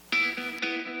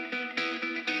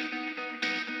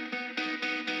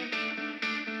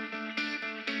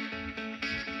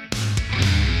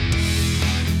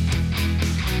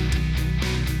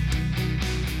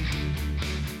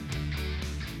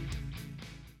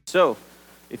So,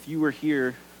 if you were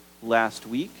here last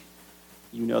week,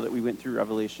 you know that we went through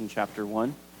Revelation chapter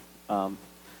 1.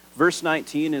 Verse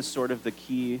 19 is sort of the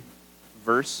key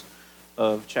verse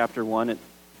of chapter 1.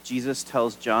 Jesus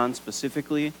tells John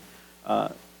specifically,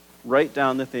 write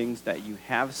down the things that you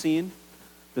have seen,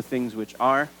 the things which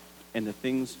are, and the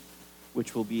things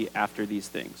which will be after these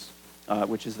things,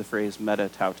 which is the phrase meta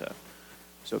tauta.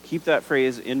 So keep that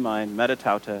phrase in mind, meta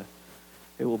tauta.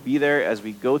 It will be there as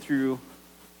we go through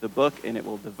the book, and it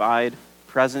will divide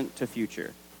present to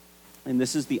future. And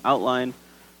this is the outline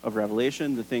of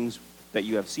Revelation. The things that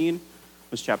you have seen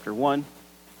was chapter 1.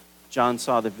 John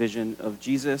saw the vision of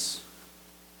Jesus.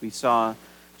 We saw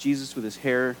Jesus with his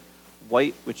hair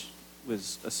white, which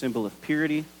was a symbol of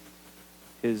purity.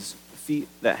 His feet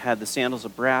that had the sandals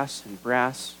of brass, and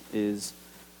brass is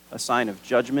a sign of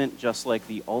judgment, just like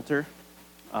the altar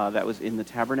that was in the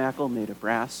tabernacle made of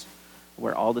brass,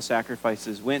 where all the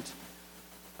sacrifices went,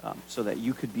 so that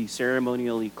you could be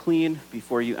ceremonially clean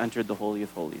before you entered the Holy of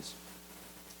Holies.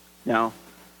 Now,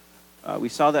 we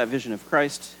saw that vision of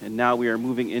Christ, and now we are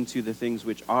moving into the things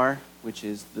which are, which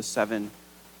is the 7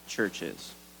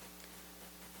 churches.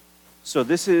 So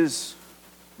this is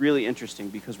really interesting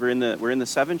because we're in the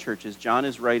 7 churches. John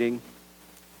is writing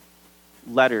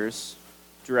letters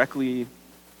directly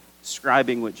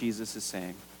scribing what Jesus is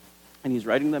saying, and he's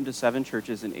writing them to 7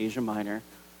 churches in Asia Minor,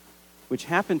 which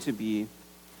happen to be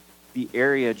the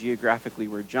area geographically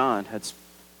where John had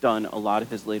done a lot of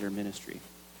his later ministry.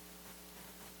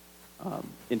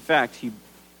 In fact,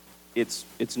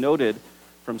 it's noted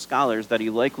from scholars that he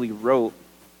likely wrote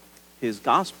his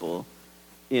gospel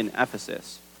in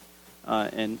Ephesus.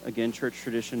 And again, church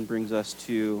tradition brings us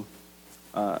to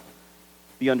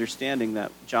the understanding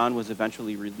that John was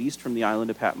eventually released from the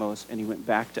island of Patmos, and he went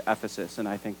back to Ephesus, and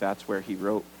I think that's where he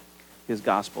wrote his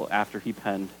gospel after he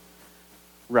penned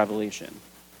Revelation.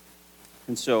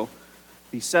 And so,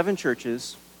 these 7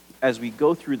 churches, as we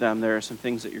go through them, there are some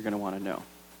things that you're going to want to know.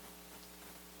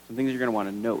 Some things you're going to want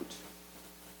to note.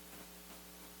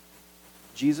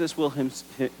 Jesus will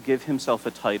give himself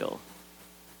a title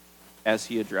as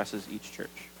he addresses each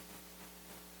church.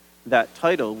 That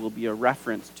title will be a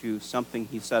reference to something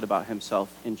he said about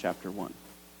himself in chapter 1.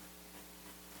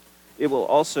 It will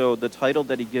also, the title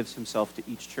that he gives himself to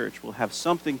each church will have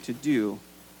something to do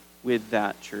with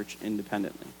that church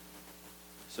independently.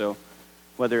 So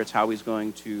whether it's how he's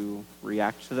going to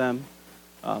react to them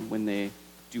when they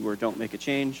do or don't make a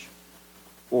change,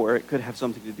 or it could have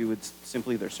something to do with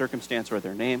simply their circumstance or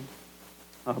their name,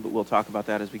 but we'll talk about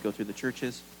that as we go through the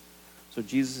churches. So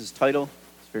Jesus' title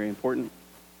is very important.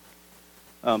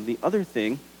 The other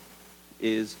thing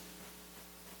is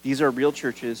these are real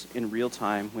churches in real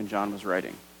time when John was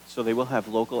writing. So they will have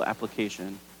local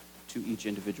application to each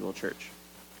individual church.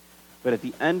 But at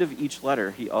the end of each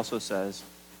letter, he also says,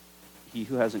 he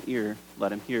who has an ear,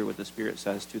 let him hear what the Spirit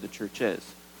says to the churches.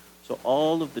 So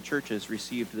all of the churches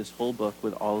received this whole book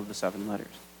with all of the 7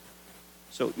 letters.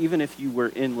 So even if you were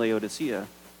in Laodicea,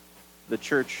 the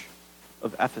church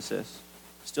of Ephesus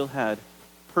still had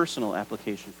personal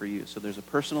application for you. So there's a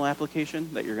personal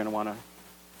application that you're going to want to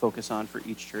focus on for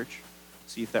each church.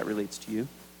 See if that relates to you.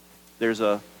 There's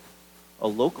a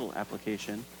local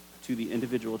application to the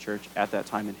individual church at that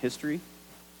time in history,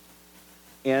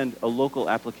 and a local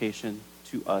application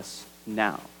to us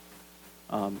now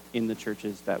in the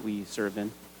churches that we serve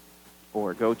in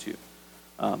or go to.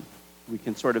 We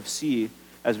can sort of see,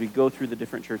 as we go through the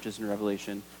different churches in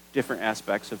Revelation, different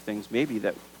aspects of things maybe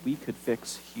that we could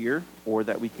fix here, or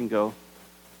that we can go,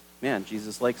 man,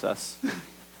 Jesus likes us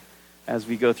as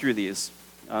we go through these.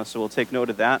 So we'll take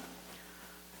note of that.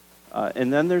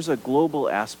 And then there's a global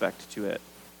aspect to it,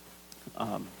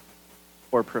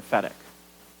 or prophetic,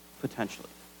 potentially.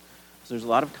 So there's a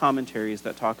lot of commentaries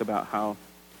that talk about how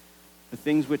the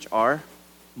things which are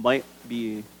might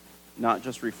be not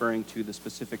just referring to the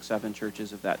specific 7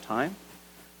 churches of that time,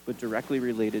 but directly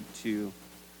related to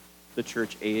the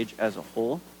church age as a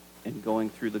whole, and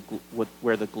going through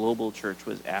where the global church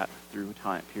was at through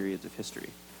time periods of history.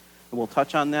 And we'll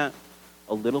touch on that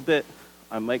a little bit.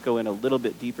 I might go in a little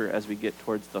bit deeper as we get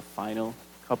towards the final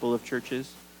couple of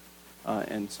churches,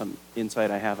 and some insight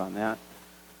I have on that.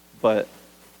 But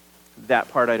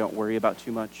that part I don't worry about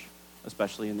too much,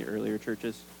 especially in the earlier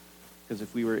churches, because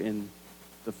if we were in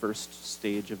the first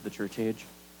stage of the church age,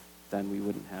 then we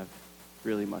wouldn't have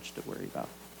really much to worry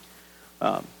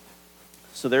about.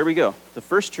 So there we go. The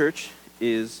first church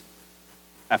is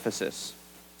Ephesus.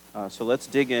 So let's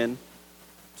dig in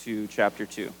to chapter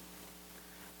 2.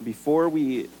 Before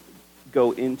we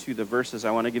go into the verses,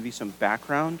 I want to give you some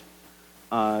background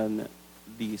on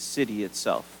the city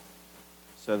itself.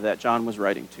 so that John was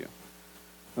writing to.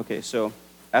 Okay, so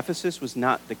Ephesus was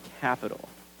not the capital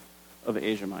of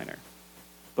Asia Minor,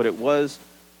 but it was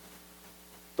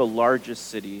the largest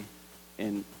city,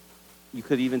 and you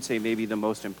could even say maybe the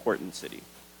most important city.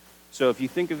 So if you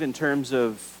think of in terms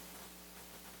of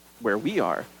where we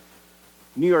are,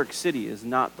 New York City is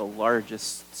not the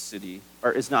largest city,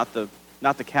 or is not the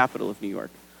capital of New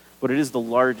York, but it is the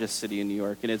largest city in New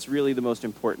York, and it's really the most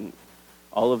important.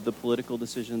 All of the political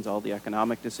decisions, all the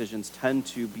economic decisions tend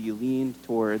to be leaned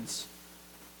towards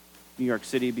New York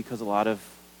City because a lot of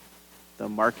the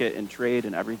market and trade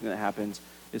and everything that happens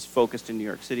is focused in New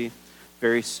York City.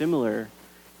 Very similar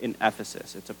in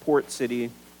Ephesus. It's a port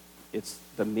city. It's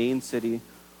the main city.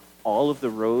 All of the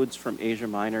roads from Asia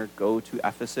Minor go to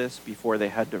Ephesus before they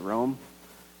head to Rome.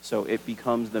 So it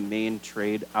becomes the main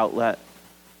trade outlet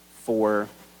for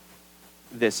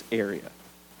this area.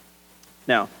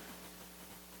 Now,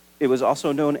 it was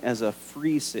also known as a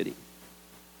free city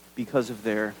because of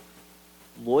their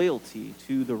loyalty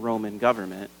to the Roman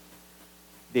government.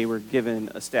 They were given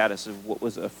a status of what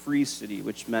was a free city,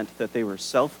 which meant that they were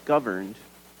self-governed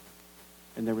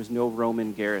and there was no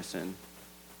Roman garrison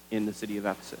in the city of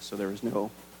Ephesus. So there was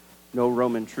no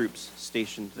Roman troops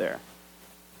stationed there,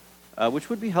 which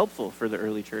would be helpful for the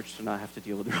early church to not have to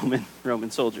deal with Roman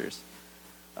soldiers.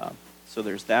 So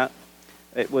there's that.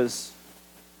 It was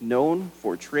known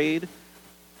for trade,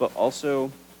 but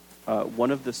also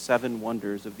one of the 7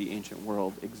 wonders of the ancient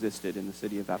world existed in the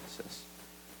city of Ephesus.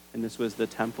 And this was the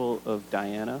temple of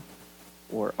Diana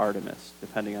or Artemis,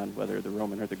 depending on whether the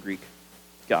Roman or the Greek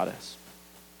goddess.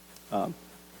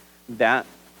 That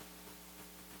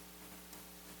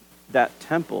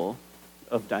temple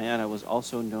of Diana was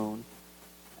also known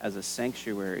as a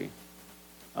sanctuary.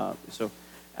 So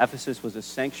Ephesus was a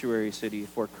sanctuary city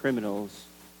for criminals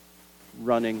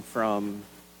running from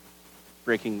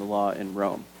breaking the law in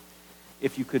Rome.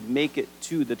 If you could make it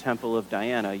to the temple of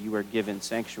Diana, you were given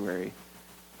sanctuary,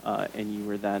 and you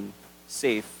were then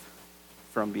safe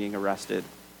from being arrested.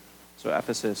 So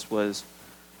Ephesus was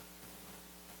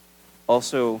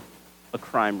also a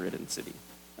crime-ridden city,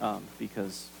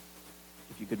 because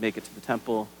if you could make it to the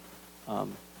temple,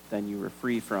 then you were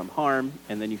free from harm,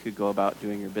 and then you could go about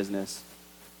doing your business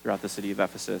throughout the city of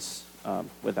Ephesus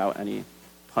without any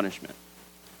punishment.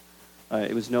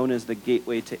 It was known as the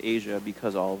gateway to Asia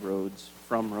because all roads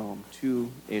from Rome to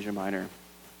Asia Minor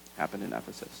happened in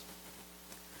Ephesus.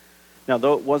 Now,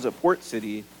 though it was a port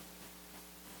city,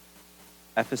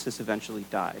 Ephesus eventually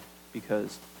died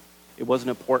because it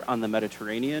wasn't a port on the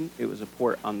Mediterranean, it was a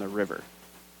port on the river.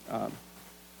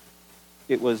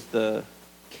 It was the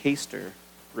Cayster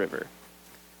River,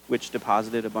 which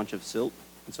deposited a bunch of silt,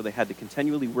 and so they had to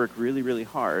continually work really, really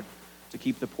hard to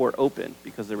keep the port open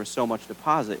because there was so much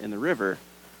deposit in the river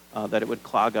that it would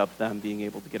clog up them being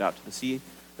able to get out to the sea.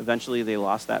 Eventually, they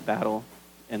lost that battle,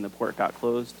 and the port got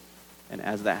closed, and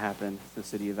as that happened, the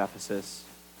city of Ephesus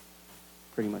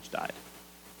pretty much died.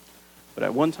 But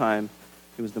at one time,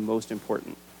 it was the most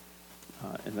important,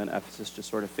 and then Ephesus just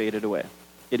sort of faded away.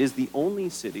 It is the only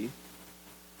city,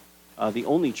 the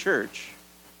only church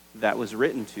that was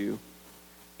written to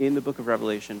in the book of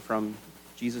Revelation from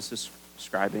Jesus'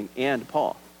 scribing and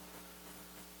Paul.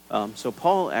 So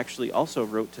Paul actually also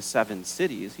wrote to 7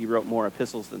 cities. He wrote more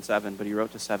epistles than 7, but he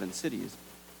wrote to 7 cities.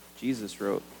 Jesus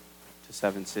wrote to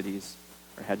 7 cities,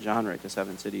 or had John write to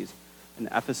 7 cities, and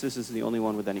Ephesus is the only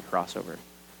one with any crossover.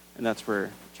 And that's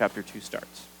where chapter 2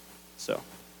 starts. So,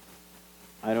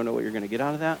 I don't know what you're going to get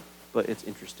out of that, but it's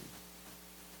interesting.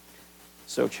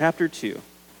 So, chapter 2.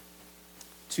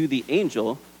 To the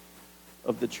angel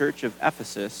of the church of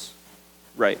Ephesus,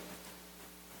 write.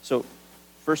 So,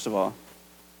 first of all,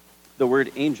 the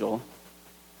word angel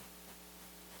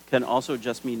can also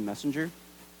just mean messenger.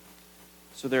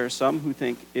 So there are some who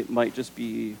think it might just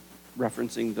be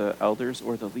referencing the elders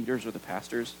or the leaders or the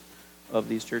pastors of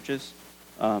these churches,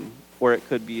 or it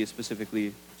could be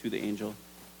specifically to the angel.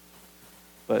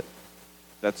 But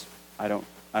I don't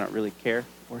really care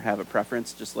or have a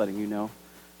preference, just letting you know.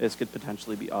 This could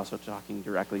potentially be also talking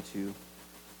directly to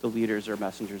the leaders or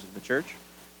messengers of the church.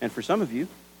 And for some of you,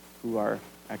 who are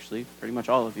actually pretty much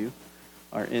all of you,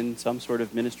 are in some sort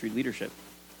of ministry leadership,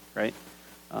 right?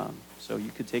 So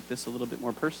you could take this a little bit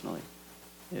more personally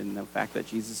in the fact that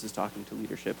Jesus is talking to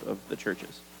leadership of the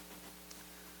churches.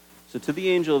 So to the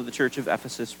angel of the church of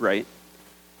Ephesus write,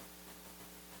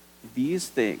 these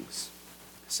things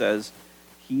says,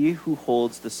 he who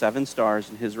holds the 7 stars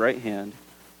in his right hand,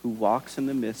 who walks in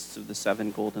the midst of the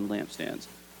 7 golden lampstands.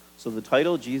 So the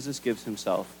title Jesus gives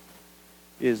himself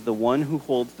is the one who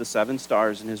holds the 7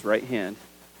 stars in his right hand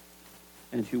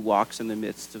and who walks in the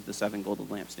midst of the 7 golden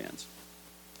lampstands.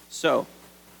 So,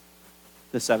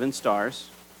 the 7 stars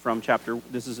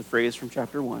this is a phrase from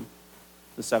chapter 1.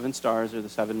 The 7 stars are the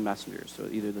 7 messengers. So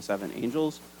either the 7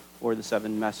 angels or the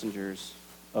 7 messengers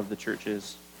of the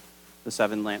churches. The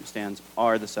 7 lampstands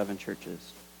are the 7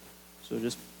 churches. So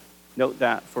just note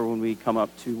that for when we come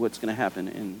up to what's going to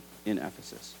happen in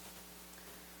Ephesus.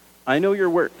 I know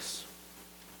your works,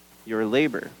 your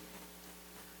labor,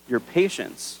 your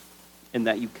patience, and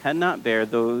that you cannot bear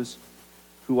those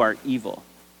who are evil.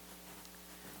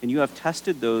 And you have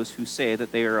tested those who say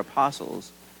that they are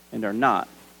apostles and are not,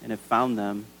 and have found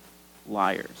them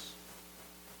liars.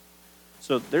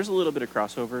 So there's a little bit of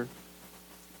crossover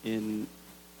in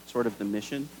sort of the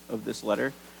mission of this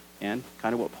letter and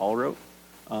kind of what Paul wrote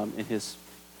in his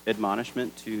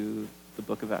admonishment to the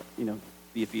book of,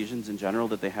 the Ephesians in general,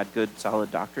 that they had good,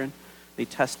 solid doctrine. They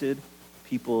tested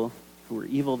people who were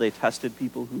evil. They tested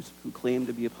people who claimed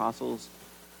to be apostles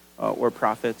or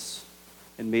prophets,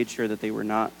 and made sure that they were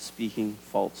not speaking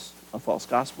a false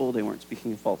gospel. They weren't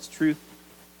speaking a false truth.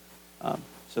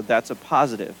 So that's a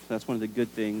positive. That's one of the good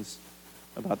things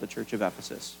about the church of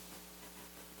Ephesus.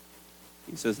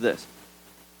 He says this,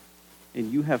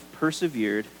 and you have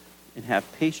persevered and have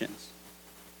patience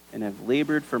and have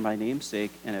labored for my name's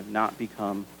sake and have not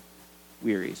become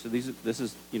weary. So this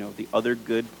is the other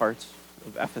good parts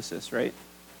of Ephesus, right?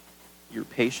 You're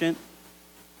patient,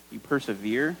 you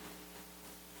persevere,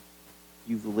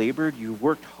 you've labored, you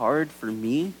worked hard for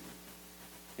me,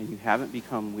 and you haven't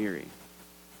become weary.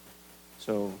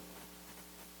 So,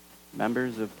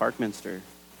 members of Parkminster,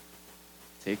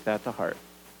 take that to heart,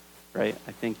 right?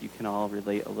 I think you can all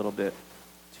relate a little bit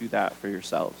to that for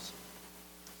yourselves.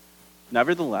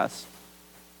 Nevertheless,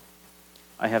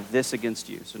 I have this against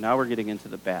you. So now we're getting into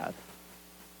the bad.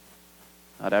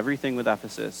 Not everything with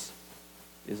Ephesus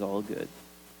is all good.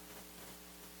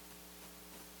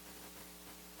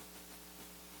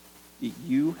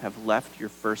 You have left your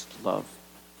first love.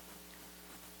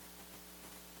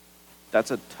 That's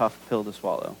a tough pill to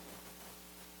swallow.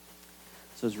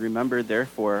 It says, remember,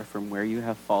 therefore, from where you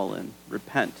have fallen,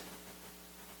 repent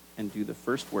and do the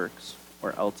first works,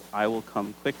 or else I will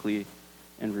come quickly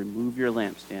and remove your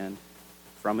lampstand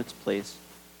from its place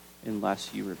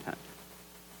unless you repent.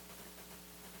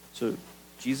 So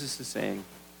Jesus is saying,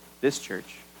 this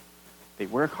church, they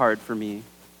work hard for me.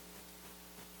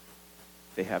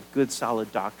 They have good,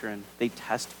 solid doctrine. They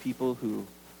test people who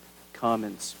come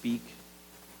and speak.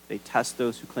 They test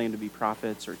those who claim to be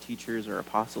prophets or teachers or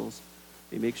apostles.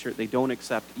 They make sure they don't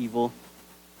accept evil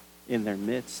in their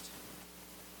midst.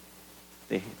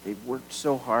 They've worked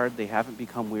so hard. They haven't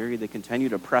become weary. They continue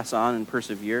to press on and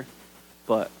persevere,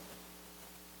 but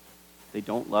they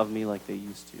don't love me like they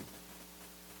used to.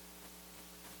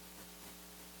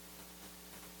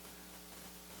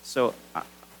 So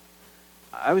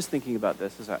I was thinking about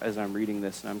this as I'm reading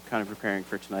this, and I'm kind of preparing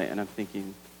for tonight, and I'm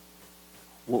thinking,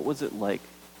 what was it like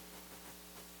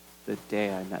the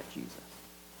day I met Jesus?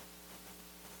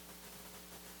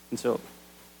 And so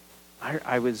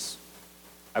I was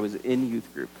in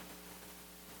youth group.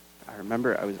 I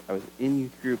remember I was in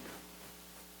youth group.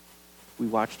 We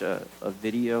watched a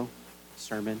video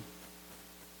sermon.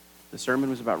 The sermon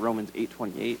was about Romans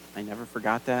 8:28. I never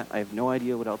forgot that. I have no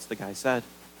idea what else the guy said,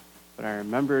 but I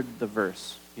remembered the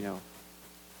verse,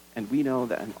 And we know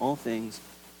that in all things,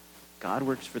 God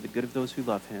works for the good of those who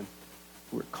love him,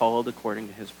 who are called according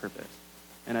to his purpose.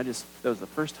 And that was the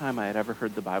first time I had ever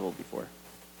heard the Bible before.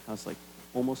 I was like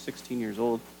almost 16 years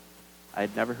old. I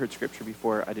had never heard scripture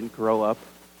before. I didn't grow up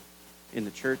in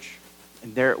the church.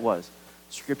 And there it was.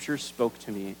 Scripture spoke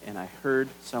to me, and I heard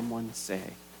someone say,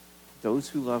 those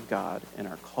who love God and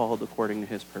are called according to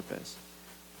his purpose.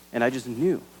 And I just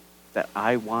knew that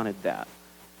I wanted that.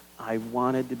 I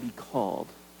wanted to be called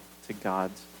to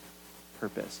God's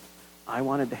purpose. I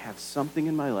wanted to have something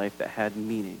in my life that had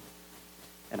meaning.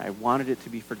 And I wanted it to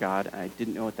be for God, and I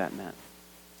didn't know what that meant.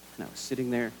 And I was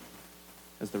sitting there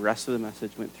as the rest of the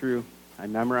message went through. I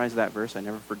memorized that verse. I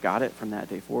never forgot it from that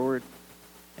day forward.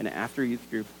 And after youth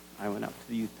group, I went up to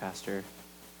the youth pastor,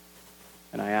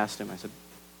 and I asked him, I said,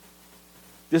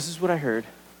 this is what I heard.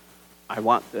 I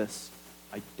want this.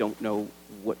 I don't know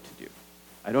what to do.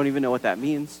 I don't even know what that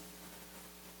means.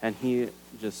 And he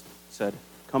just said,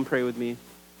 come pray with me.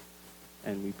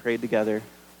 And we prayed together.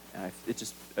 And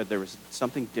there was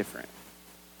something different.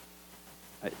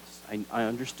 I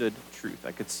understood truth.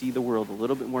 I could see the world a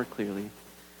little bit more clearly.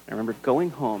 I remember going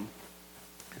home,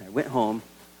 and I went home.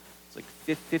 I was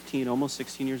like 15, almost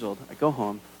 16 years old. I go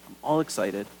home. I'm all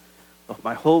excited. But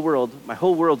my whole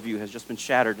worldview has just been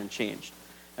shattered and changed.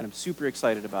 And I'm super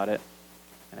excited about it.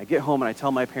 And I get home, and I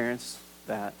tell my parents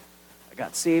that I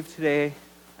got saved today.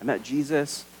 I met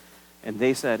Jesus. And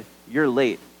they said, "You're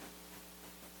late."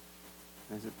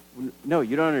 And I said, "No,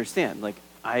 you don't understand. Like,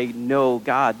 I know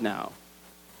God now.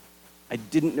 I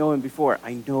didn't know him before.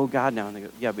 I know God now." And they go,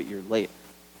 "Yeah, but you're late."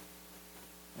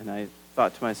 And I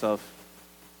thought to myself,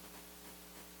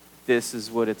 this is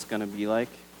what it's going to be like.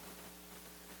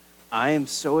 I am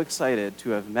so excited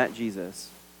to have met Jesus,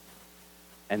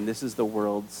 and this is the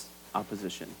world's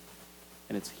opposition.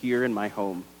 And it's here in my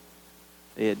home.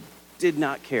 They did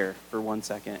not care for 1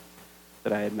 second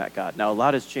that I had met God. Now, a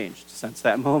lot has changed since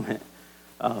that moment.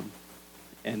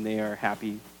 And they are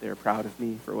happy. They're proud of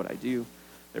me for what I do.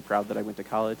 They're proud that I went to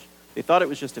college. They thought it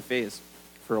was just a phase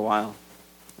for a while,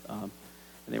 and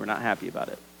they were not happy about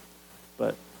it.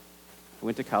 But I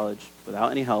went to college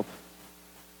without any help,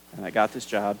 and I got this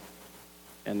job,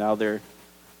 and now they're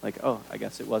like, "Oh, I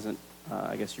guess it wasn't,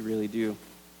 I guess you really do.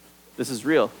 This is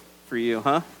real for you,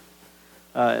 huh?"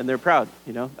 And they're proud,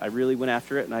 you know. I really went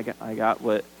after it, and I got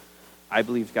what I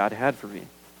believed God had for me.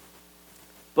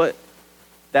 But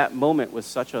that moment was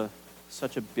such a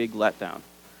big letdown.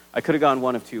 I could have gone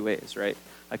one of two ways, right?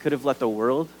 I could have let the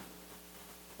world,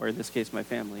 or in this case my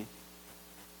family,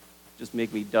 just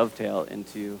make me dovetail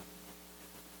into,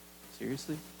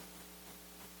 seriously?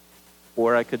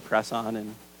 Or I could press on,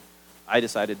 and I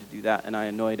decided to do that, and I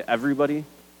annoyed everybody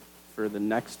for the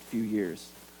next few years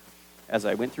as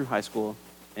I went through high school,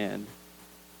 and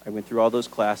I went through all those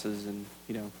classes, and,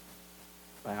 you know,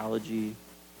 biology,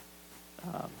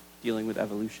 dealing with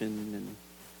evolution, and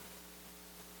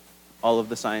all of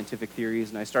the scientific theories,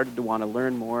 and I started to want to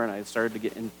learn more, and I started to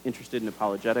get interested in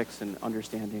apologetics and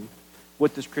understanding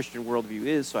what this Christian worldview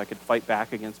is, so I could fight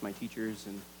back against my teachers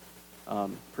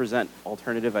and present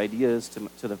alternative ideas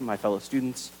to my fellow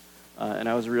students. And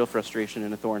I was a real frustration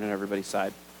and a thorn in everybody's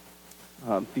side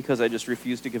because I just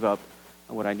refused to give up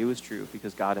on what I knew was true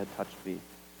because God had touched me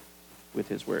with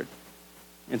his word.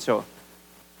 And so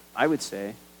I would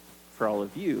say, for all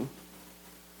of you,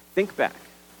 think back.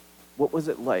 What was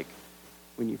it like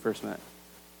when you first met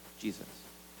Jesus?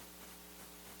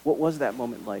 What was that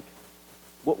moment like?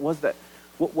 What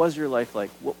was your life like?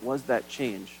 What was that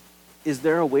change? Is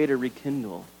there a way to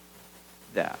rekindle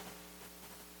that?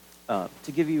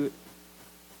 To give you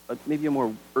maybe a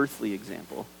more earthly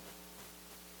example,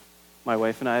 my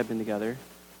wife and I have been together.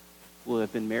 We'll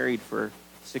have been married for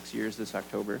 6 years this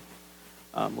October.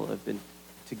 We'll have been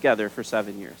together for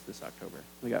 7 years this October.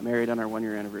 We got married on our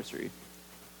 1-year anniversary.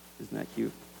 Isn't that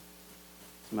cute?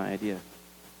 It's my idea.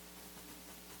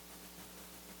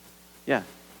 Yeah.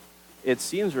 It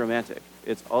seems romantic.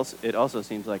 It also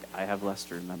seems like I have less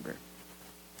to remember.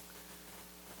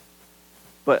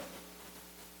 But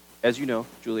as you know,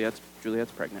 Juliet's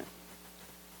pregnant.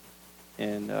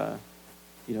 And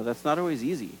you know, that's not always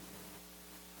easy.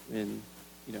 And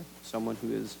you know, someone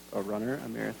who is a runner, a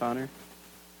marathoner,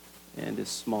 and is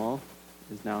small,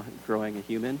 is now growing a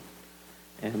human,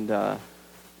 and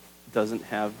doesn't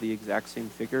have the exact same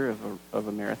figure of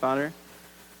a marathoner.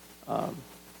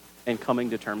 And coming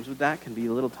to terms with that can be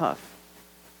a little tough.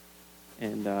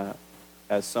 And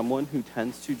as someone who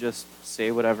tends to just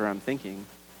say whatever I'm thinking,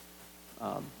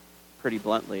 pretty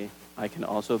bluntly, I can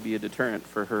also be a deterrent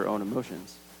for her own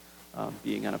emotions,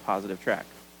 being on a positive track.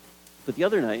 But the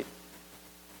other night,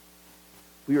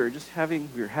 we were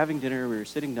having dinner, we were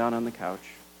sitting down on the couch,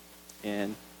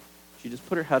 and she just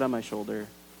put her head on my shoulder,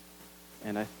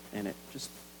 and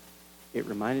it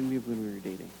reminded me of when we were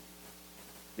dating.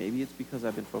 Maybe it's because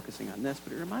I've been focusing on this,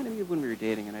 but it reminded me of when we were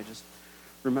dating, and I just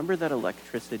remember that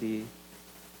electricity,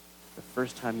 the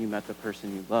first time you met the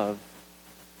person you love,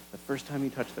 the first time you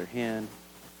touched their hand,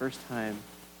 the first time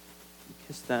you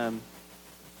kissed them,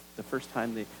 the first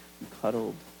time you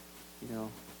cuddled, you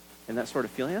know, and that sort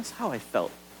of feeling. That's how I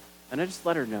felt. And I just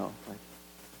let her know, like,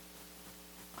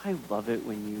 I love it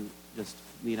when you just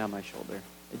lean on my shoulder.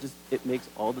 It makes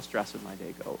all the stress of my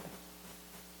day go away.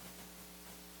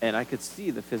 And I could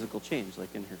see the physical change,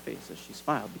 like in her face as she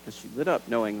smiled, because she lit up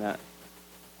knowing that,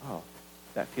 oh,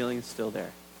 that feeling is still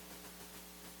there.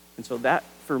 And so that,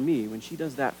 for me, when she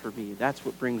does that for me, that's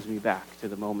what brings me back to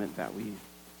the moment that we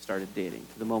started dating,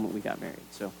 to the moment we got married.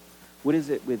 So what is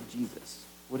it with Jesus?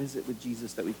 What is it with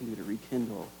Jesus that we can do to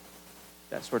rekindle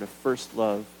that sort of first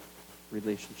love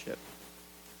relationship?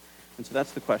 And so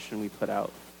that's the question we put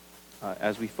out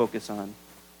as we focus on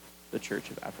the church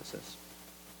of Ephesus.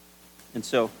 And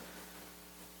so,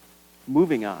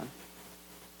 moving on,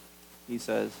 he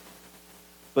says,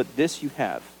 "But this you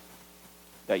have,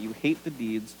 that you hate the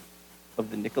deeds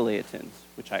of the Nicolaitans,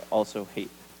 which I also hate."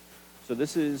 So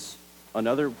this is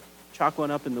another chalk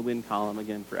one up in the win column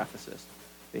again for Ephesus.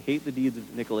 They hate the deeds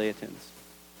of the Nicolaitans.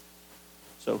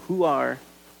 So who are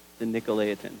the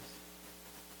Nicolaitans?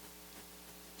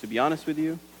 To be honest with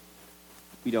you,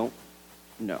 we don't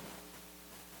know.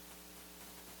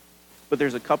 But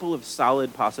there's a couple of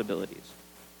solid possibilities.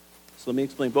 So let me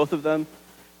explain both of them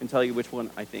and tell you which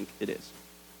one I think it is.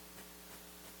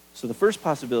 So the first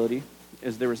possibility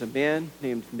is there was a man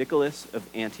named Nicholas of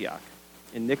Antioch.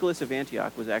 And Nicholas of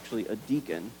Antioch was actually a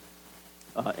deacon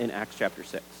in Acts chapter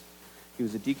 6. He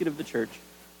was a deacon of the church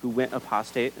who went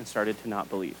apostate and started to not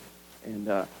believe.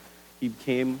 And he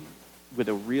became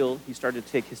he started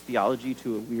to take his theology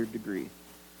to a weird degree.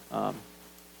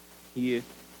 He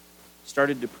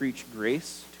started to preach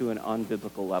grace to an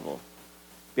unbiblical level,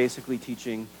 basically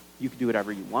teaching you can do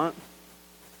whatever you want,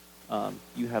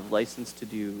 you have license to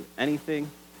do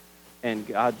anything, and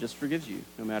God just forgives you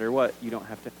no matter what. You don't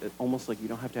have to, almost like you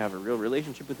don't have to have a real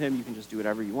relationship with him. You can just do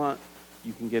whatever you want.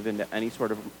 You can give into any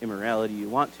sort of immorality you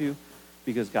want to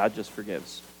because God just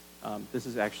forgives. This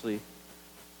is actually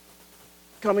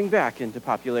coming back into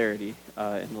popularity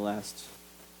in the last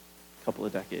couple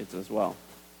of decades as well.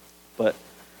 But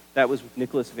that was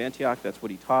Nicholas of Antioch. That's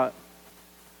what he taught.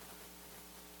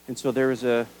 And so there was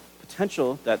a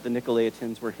potential that the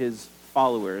Nicolaitans were his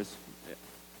followers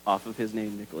off of his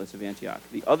name, Nicholas of Antioch.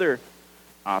 The other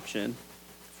option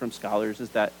from scholars is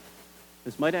that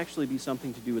this might actually be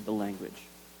something to do with the language.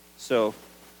 So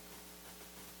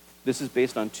this is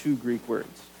based on two Greek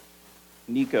words.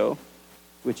 Nikeo,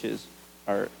 which is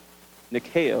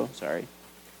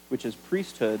which is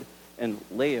priesthood, and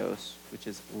laos, which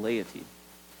is laity.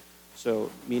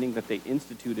 So meaning that they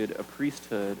instituted a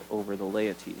priesthood over the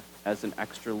laity as an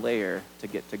extra layer to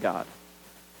get to God.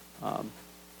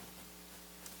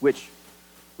 Which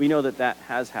we know that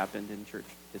has happened in church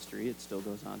history. It still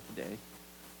goes on today.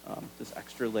 This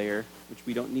extra layer, which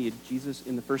we don't need. Jesus,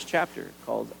 in the first chapter,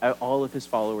 called all of his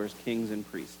followers kings and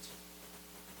priests.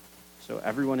 So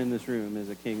everyone in this room is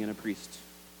a king and a priest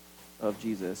of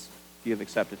Jesus if you have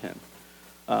accepted him.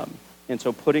 And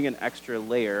so putting an extra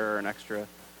layer or an extra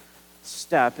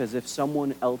step as if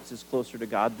someone else is closer to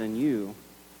God than you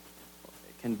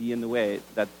can be in the way.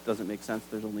 That doesn't make sense.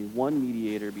 There's only one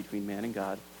mediator between man and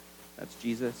God. That's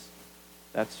Jesus.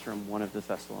 That's from one of the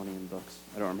Thessalonian books.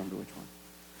 I don't remember which one.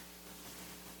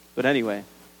 But anyway,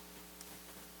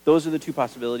 those are the two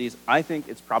possibilities. I think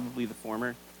it's probably the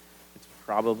former. It's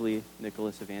probably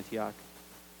Nicholas of Antioch.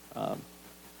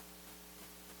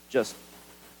 Just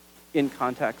in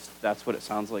context, that's what it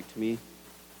sounds like to me.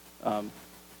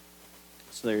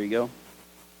 So there you go.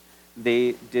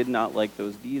 They did not like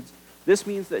those deeds. This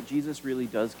means that Jesus really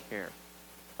does care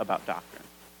about doctrine.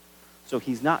 So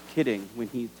he's not kidding when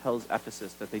he tells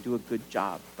Ephesus that they do a good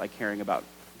job by caring about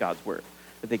God's word,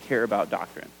 that they care about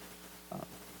doctrine.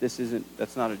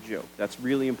 That's not a joke. That's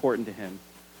really important to him,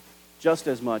 just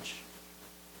as much,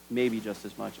 maybe just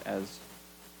as much as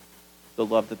the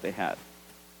love that they had.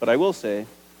 But I will say,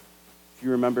 if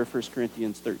you remember 1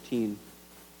 Corinthians 13,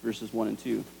 verses 1 and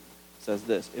 2, it says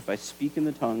this: if I speak in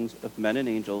the tongues of men and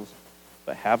angels,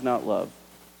 but have not love,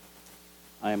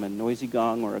 I am a noisy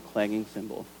gong or a clanging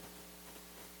cymbal.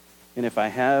 And if I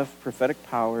have prophetic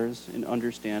powers and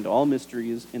understand all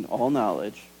mysteries and all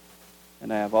knowledge,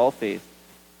 and I have all faith,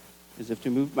 as if to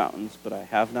move mountains, but I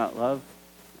have not love,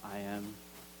 I am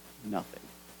nothing.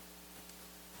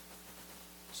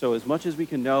 So as much as we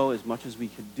can know, as much as we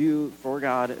could do for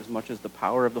God, as much as the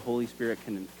power of the Holy Spirit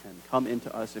can come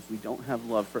into us, if we don't have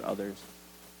love for others,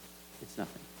 it's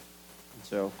nothing. And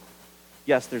so,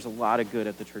 yes, there's a lot of good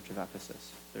at the church of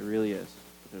Ephesus. There really is.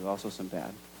 But there's also some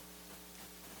bad.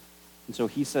 And so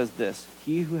he says this: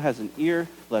 he who has an ear,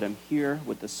 let him hear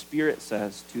what the Spirit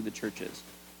says to the churches.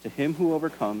 To him who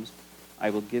overcomes, I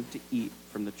will give to eat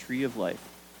from the tree of life,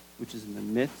 which is in the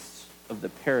midst of the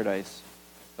paradise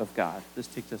of God. This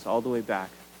takes us all the way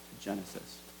back to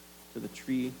Genesis, to the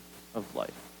tree of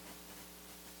life.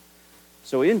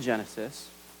 So in Genesis,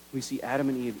 we see Adam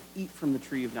and Eve eat from the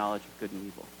tree of knowledge of good and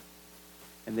evil.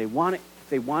 And they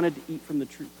wanted to eat from the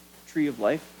tree of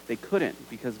life. They couldn't,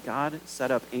 because God set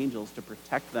up angels to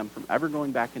protect them from ever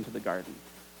going back into the garden.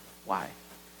 Why?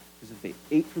 Because if they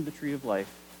ate from the tree of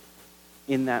life,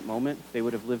 in that moment, they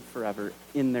would have lived forever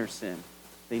in their sin.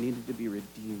 They needed to be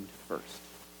redeemed first.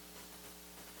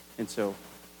 And so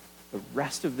the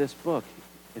rest of this book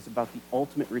is about the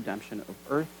ultimate redemption of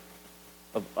earth,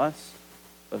 of us,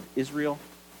 of Israel,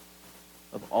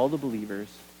 of all the believers,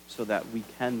 so that we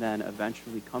can then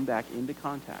eventually come back into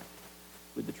contact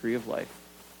with the tree of life,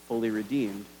 fully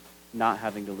redeemed, not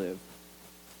having to live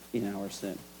in our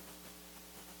sin.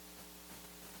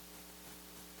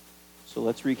 So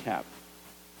let's recap.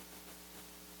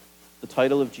 The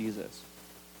title of Jesus: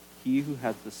 he who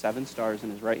has the 7 stars in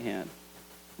his right hand,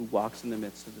 who walks in the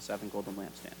midst of the 7 golden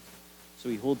lampstands. So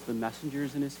he holds the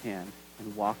messengers in his hand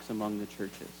and walks among the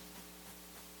churches.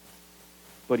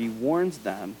 But he warns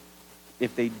them,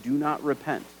 if they do not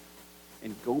repent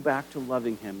and go back to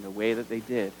loving him the way that they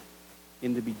did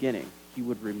in the beginning, he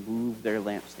would remove their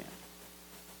lampstand.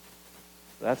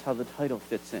 So that's how the title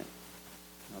fits in.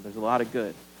 Now, there's a lot of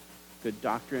good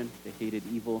doctrine. They hated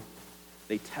evil.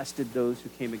 They tested those who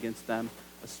came against them,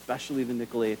 especially the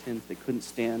Nicolaitans. They couldn't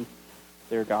stand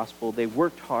their gospel. They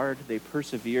worked hard. They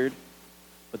persevered.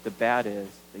 But the bad is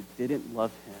they didn't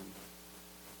love him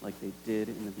like they did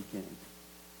in the beginning.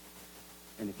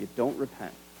 And if you don't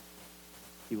repent,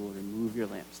 he will remove your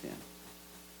lampstand.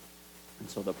 And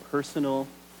so the personal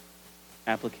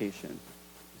application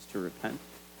is to repent,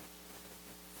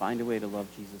 find a way to love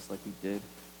Jesus like we did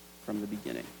from the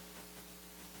beginning,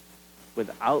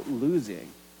 without losing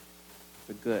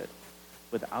the good,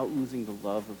 without losing the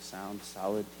love of sound,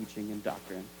 solid teaching and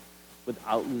doctrine,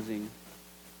 without losing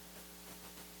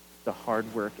the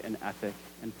hard work and ethic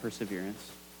and perseverance,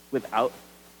 without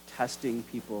testing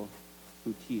people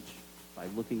who teach by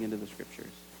looking into the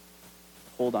scriptures.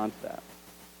 Hold on to that.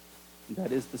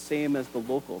 That is the same as the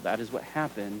local. That is what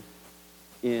happened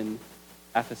in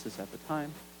Ephesus at the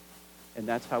time. And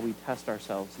that's how we test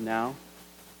ourselves now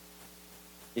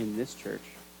in this church.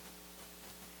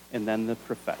 And then the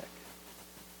prophetic.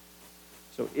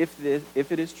 So if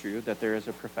it is true that there is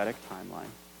a prophetic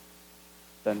timeline,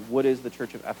 then what is the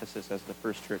church of Ephesus as the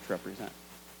first church represent?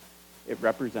 It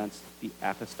represents the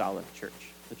apostolic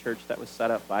church, the church that was set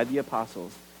up by the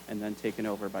apostles and then taken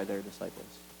over by their disciples.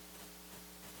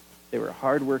 They were a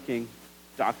hardworking,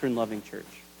 doctrine-loving church.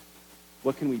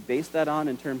 What can we base that on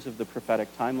in terms of the prophetic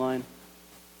timeline?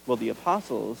 Well, the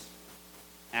apostles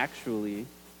actually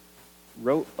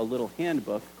wrote a little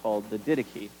handbook called the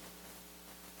Didache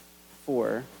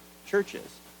for churches,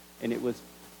 and it was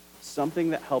something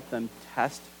that helped them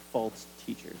test false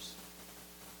teachers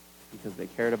because they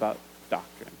cared about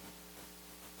doctrine.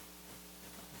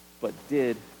 But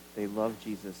did they love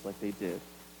Jesus like they did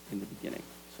in the beginning?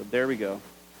 So there we go.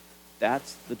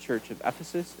 That's the church of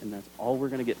Ephesus, and that's all we're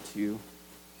going to get to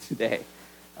today.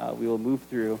 We will move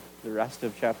through the rest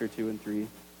of chapter 2 and 3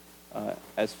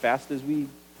 as fast as we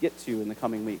get to in the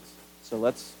coming weeks. So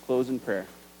let's close in prayer.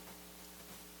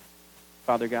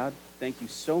 Father God, thank you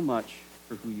so much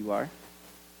for who you are.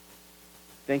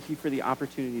 Thank you for the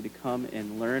opportunity to come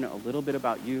and learn a little bit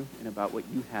about you and about what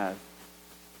you have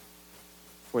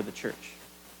for the church.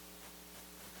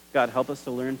 God, help us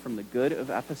to learn from the good of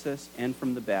Ephesus and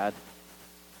from the bad.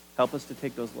 Help us to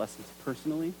take those lessons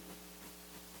personally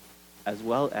as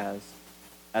well as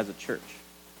a church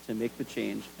to make the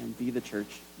change and be the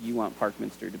church you want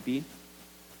Parkminster to be.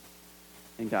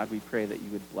 And God, we pray that you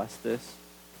would bless this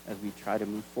as we try to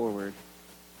move forward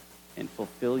and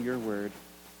fulfill your word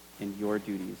and your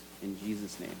duties. In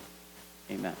Jesus' name,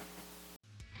 amen.